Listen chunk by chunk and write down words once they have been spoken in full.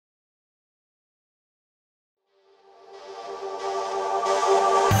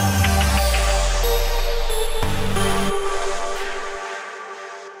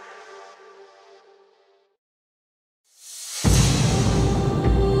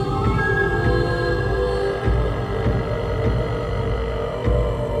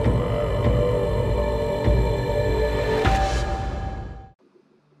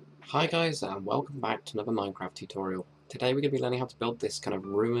Hi guys, and welcome back to another Minecraft tutorial. Today we're going to be learning how to build this kind of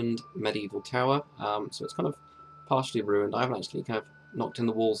ruined medieval tower. So it's kind of partially ruined. I haven't actually kind of knocked in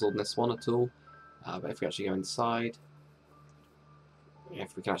the walls on this one at all. But if we actually go inside,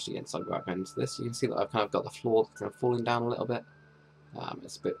 if we can actually get inside without going into this, you can see that I've kind of got the floor kind of falling down a little bit.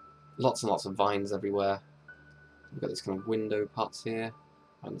 It's a bit, lots and lots of vines everywhere. You've got these kind of window parts here,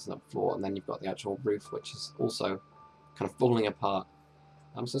 and there's another floor, and then you've got the actual roof, which is also kind of falling apart.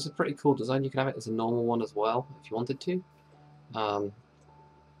 So it's a pretty cool design. You can have it as a normal one as well if you wanted to.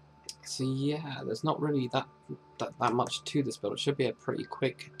 So yeah, there's not really that much to this build. It should be a pretty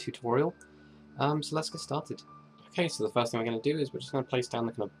quick tutorial. So let's get started. Okay, so the first thing we're going to do is we're just going to place down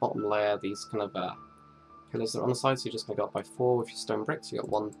the kind of bottom layer, these kind of pillars that are on the side. So you're just going to go up by 4 with your stone bricks. So you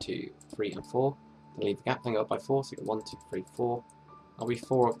got 1, 2, 3, and 4. Then leave a gap, then go up by 4. So you got 1, 2, 3, 4. There'll be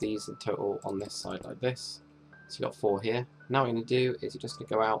 4 of these in total on this side like this. So you've got 4 here. Now what you're going to do is you're just going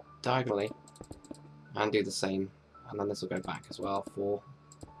to go out diagonally and do the same. And then this will go back as well, 4.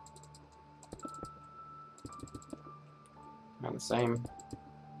 And the same.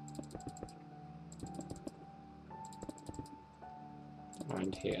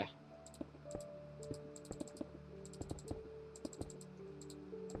 And here.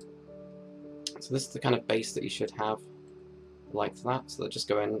 So this is the kind of base that you should have, like that. So that just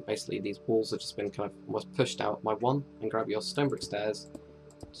go in, basically these walls have just been kind of almost pushed out by 1, and grab your stone brick stairs.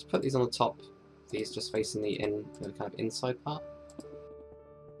 Just put these on the top, these just facing the kind of inside part.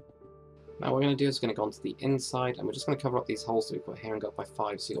 Now what we're going to do is we're going to go onto the inside, and we're just going to cover up these holes that we've got here and go up by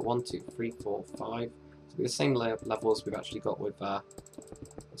 5. So you've got 1, 2, 3, 4, 5. So it'll be the same level as we've actually got with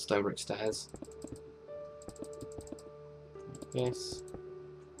stone brick stairs. Like this.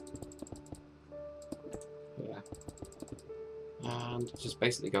 Yeah. And just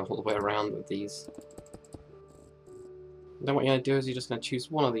basically go all the way around with these. And then what you're going to do is you're just going to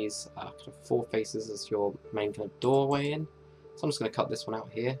choose one of these kind of 4 faces as your main kind of doorway in. So I'm just going to cut this one out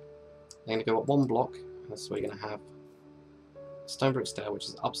here. I'm going to go up 1 block, and that's where you're going to have a stone brick stair, which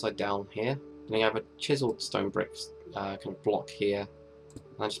is upside down here. Then you have a chiseled stone brick kind of block here.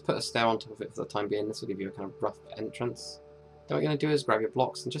 And I just put a stair on top of it for the time being. This will give you a kind of rough entrance. Then what you're going to do is grab your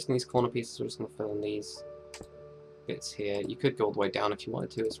blocks, and just in these corner pieces, we're just going to fill in these bits here. You could go all the way down if you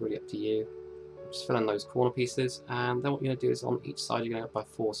wanted to, it's really up to you. Just fill in those corner pieces, and then what you're going to do is on each side you're going up by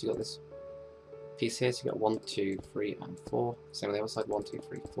 4, so you've got this piece here, so you've got 1, 2, 3, and 4. Same on the other side, 1, 2,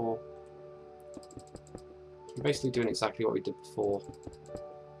 3, 4. You're basically doing exactly what we did before,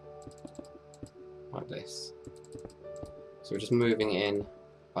 like this. So we're just moving in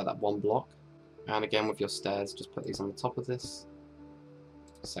by that 1 block, and again with your stairs, just put these on the top of this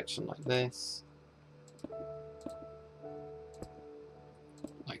section like this.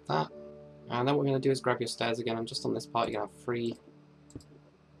 Like that. And then what we're going to do is grab your stairs again, and just on this part you're going to have 3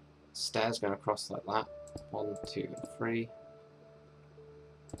 stairs going across like that. 1, 2, and 3.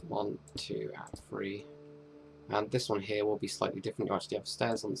 1, 2, and 3. And this one here will be slightly different. You actually have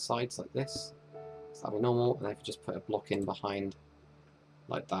stairs on the sides like this. So that'll be normal, and then if you just put a block in behind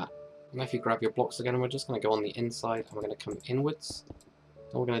like that. And if you grab your blocks again, we're just going to go on the inside, and we're going to come inwards.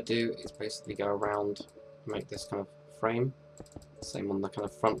 All we're going to do is basically go around and make this kind of frame. Same on the kind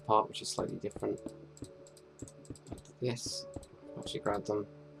of front part, which is slightly different. Like this. Actually grab them.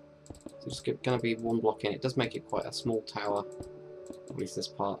 So just going to be 1 block in. It does make it quite a small tower. At least this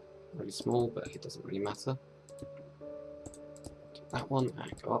part really small, but it doesn't really matter. Take that one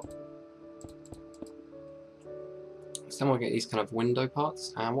and go up. So then we'll get these kind of window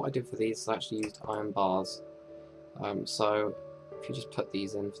parts, and what I did for these is I actually used iron bars. So if you just put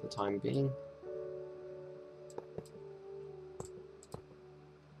these in for the time being.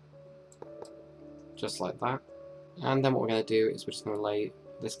 Just like that. And then what we're going to do is we're just going to lay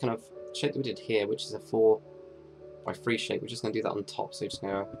this kind of shape that we did here, which is a 4 by 3 shape. We're just going to do that on top. So you're just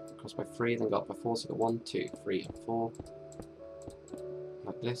going to go across by 3, then go up by 4. So you've got 1, 2, 3, and 4.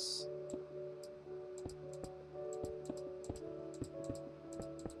 Like this.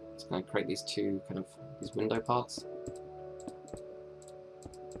 It's going to create these 2 kind of these window parts.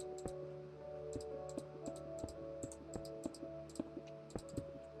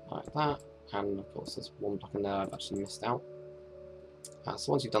 Like that. And of course there's 1 block in there I've actually missed out.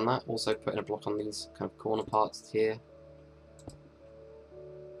 So once you've done that, also put in a block on these kind of corner parts here.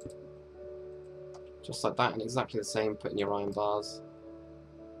 Just like that, and exactly the same, put in your iron bars.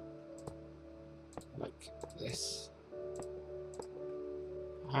 Like this.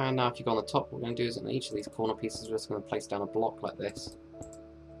 And now if you go on the top, what we're going to do is on each of these corner pieces we're just going to place down a block like this.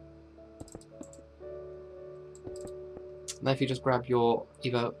 And then if you just grab your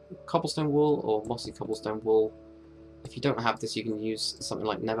either cobblestone wool or mossy cobblestone wool, If you don't have this, you can use something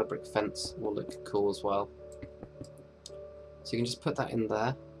like nether brick fence, will look cool as well. So you can just put that in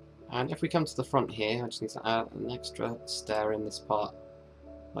there. And if we come to the front here, I just need to add an extra stair in this part,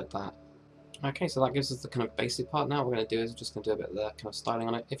 like that. Okay, so that gives us the kind of basic part. Now what we're going to do is we're just going to do a bit of the kind of styling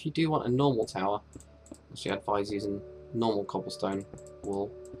on it. If you do want a normal tower, actually I advise using normal cobblestone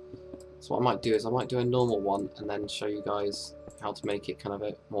wool. So what I might do is I might do a normal one and then show you guys how to make it kind of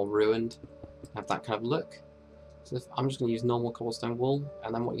a more ruined, have that kind of look. So I'm just going to use normal cobblestone wool,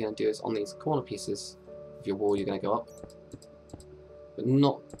 and then what you're going to do is on these corner pieces of your wall you're going to go up. But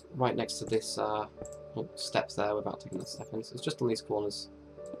not right next to this steps there without taking the step in. So it's just on these corners,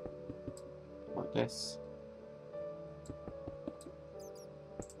 like this.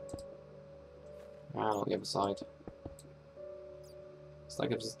 And on the other side. So that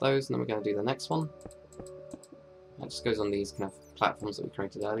gives us those, and then we're going to do the next one. That just goes on these kind of platforms that we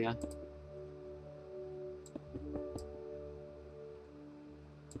created earlier.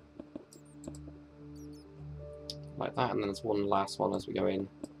 Like that, and then there's one last one as we go in.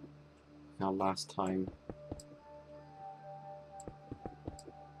 Our last time.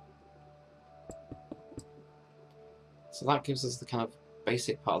 So that gives us the kind of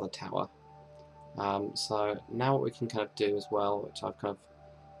basic part of the tower. So now what we can kind of do as well, which I've kind of,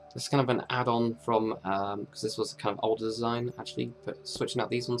 this is kind of an add-on from, because this was a kind of older design actually, but switching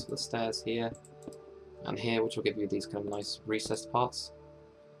out these ones for the stairs here and here, which will give you these kind of nice recessed parts.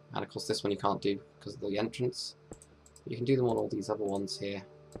 And of course this one you can't do because of the entrance. You can do them on all these other ones here.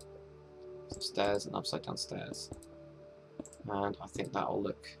 Some stairs and upside down stairs. And I think that'll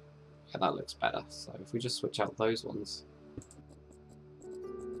look, yeah, that looks better. So if we just switch out those ones.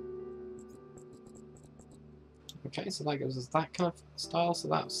 Okay, so that gives us that kind of style. So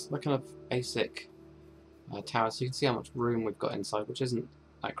that's the kind of basic tower. So you can see how much room we've got inside, which isn't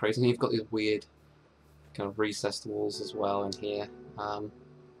that crazy. And you've got these weird kind of recessed walls as well in here.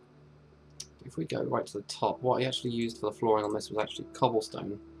 If we go right to the top, what I actually used for the flooring on this was actually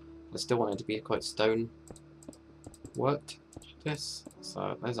cobblestone. I still wanted it to be quite stone worked, like this.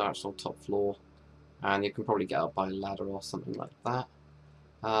 So there's our actual top floor, and you can probably get up by a ladder or something like that.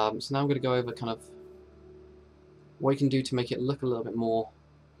 So now I'm going to go over kind of what you can do to make it look a little bit more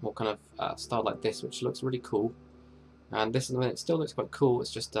kind of styled like this, which looks really cool. And this at the minute still looks quite cool.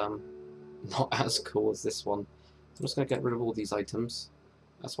 It's just not as cool as this one. So I'm just going to get rid of all these items.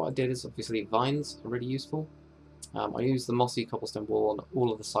 That's what I did. Is obviously vines are really useful. I used the mossy cobblestone wool on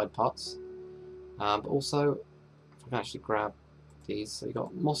all of the side parts, but also if I can actually grab these, so you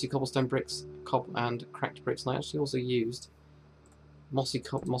got mossy cobblestone bricks, and cracked bricks, and I actually also used mossy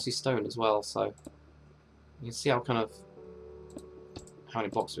stone as well. So you can see how many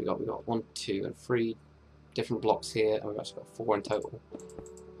blocks we got. We got 1, 2, and 3 different blocks here, and we've actually got 4 in total.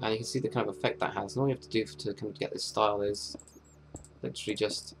 And you can see the kind of effect that has. And all you have to do to kind of get this style is literally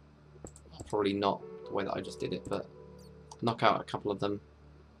just, probably not the way that I just did it, but knock out a couple of them.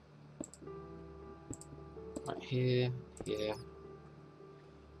 Right here, here.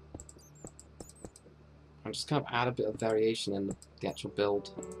 And just kind of add a bit of variation in the actual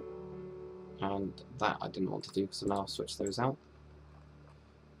build. And that I didn't want to do, because now I've switched those out.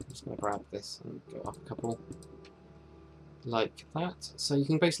 I'm just going to grab this and go up a couple. Like that. So you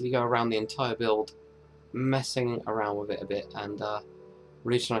can basically go around the entire build messing around with it a bit and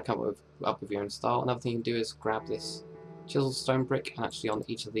really trying to come up with your own style. Another thing you can do is grab this chiseled stone brick, and actually on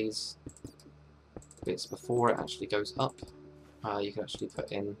each of these bits before it actually goes up, you can actually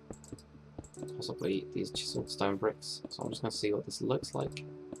put in possibly these chiseled stone bricks. So I'm just going to see what this looks like.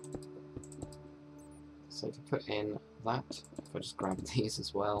 So you can put in that, if I just grab these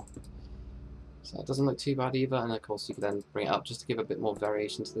as well. So it doesn't look too bad either, and of course you can then bring it up just to give a bit more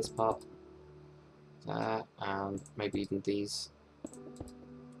variation to this part. There, and maybe even these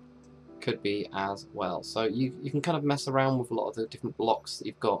could be as well. So you can kind of mess around with a lot of the different blocks that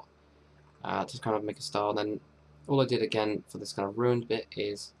you've got to kind of make a style. And then all I did again for this kind of ruined bit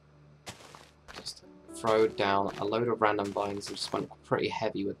is just throw down a load of random vines. I just went pretty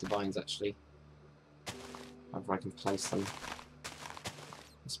heavy with the vines actually, wherever I can place them.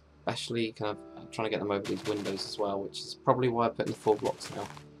 Especially kind of trying to get them over these windows as well, which is probably why I put in the 4 blocks now.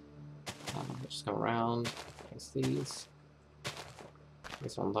 Just come around, place these.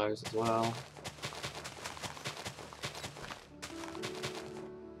 Place on those as well.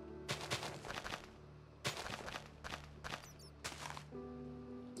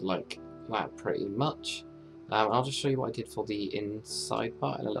 Like that pretty much. I'll just show you what I did for the inside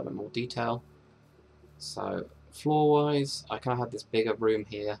part in a little bit more detail. So floor wise, I kind of had this bigger room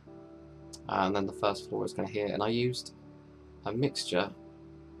here, and then the first floor is kind of here, and I used a mixture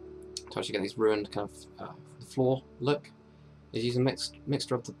to actually get these ruined kind of the floor look is use a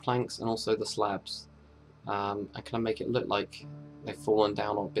mixture of the planks and also the slabs. And kind of make it look like they've fallen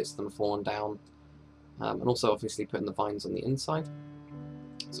down, or bits of them have fallen down. And also obviously putting the vines on the inside.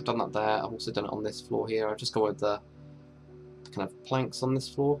 So I've done that there. I've also done it on this floor here. I've just gone with the kind of planks on this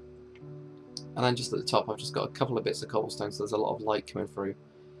floor. And then just at the top I've just got a couple of bits of cobblestone, so there's a lot of light coming through.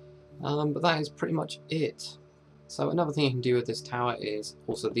 But that is pretty much it. So another thing you can do with this tower is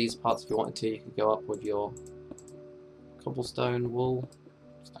also these parts. If you wanted to, you could go up with your cobblestone wool,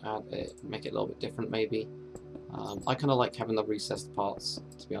 just add it, make it a little bit different maybe. I kind of like having the recessed parts,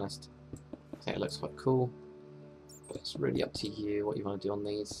 to be honest. I think it looks quite cool, but it's really up to you what you want to do on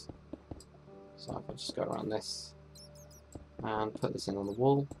these. So if I just go around this and put this in on the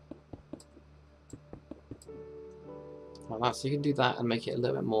wall like that, so you can do that and make it a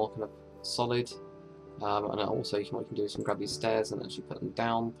little bit more kind of solid. And also what you can do is you can grab these stairs and actually put them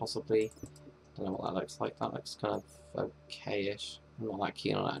down, possibly. Don't know what that looks like. That looks kind of okay-ish. I'm not that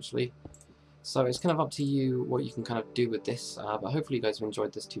keen on it, actually. So it's kind of up to you what you can kind of do with this. But hopefully you guys have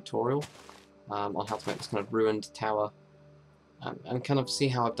enjoyed this tutorial on how to make this kind of ruined tower. And kind of see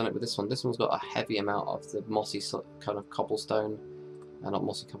how I've done it with this one. This one's got a heavy amount of the mossy kind of cobblestone. Not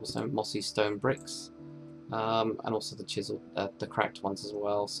mossy cobblestone, mossy stone bricks. And also the chiseled, the cracked ones as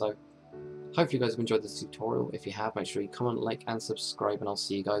well. So hopefully you guys have enjoyed this tutorial. If you have, make sure you comment, like and subscribe, and I'll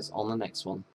see you guys on the next one.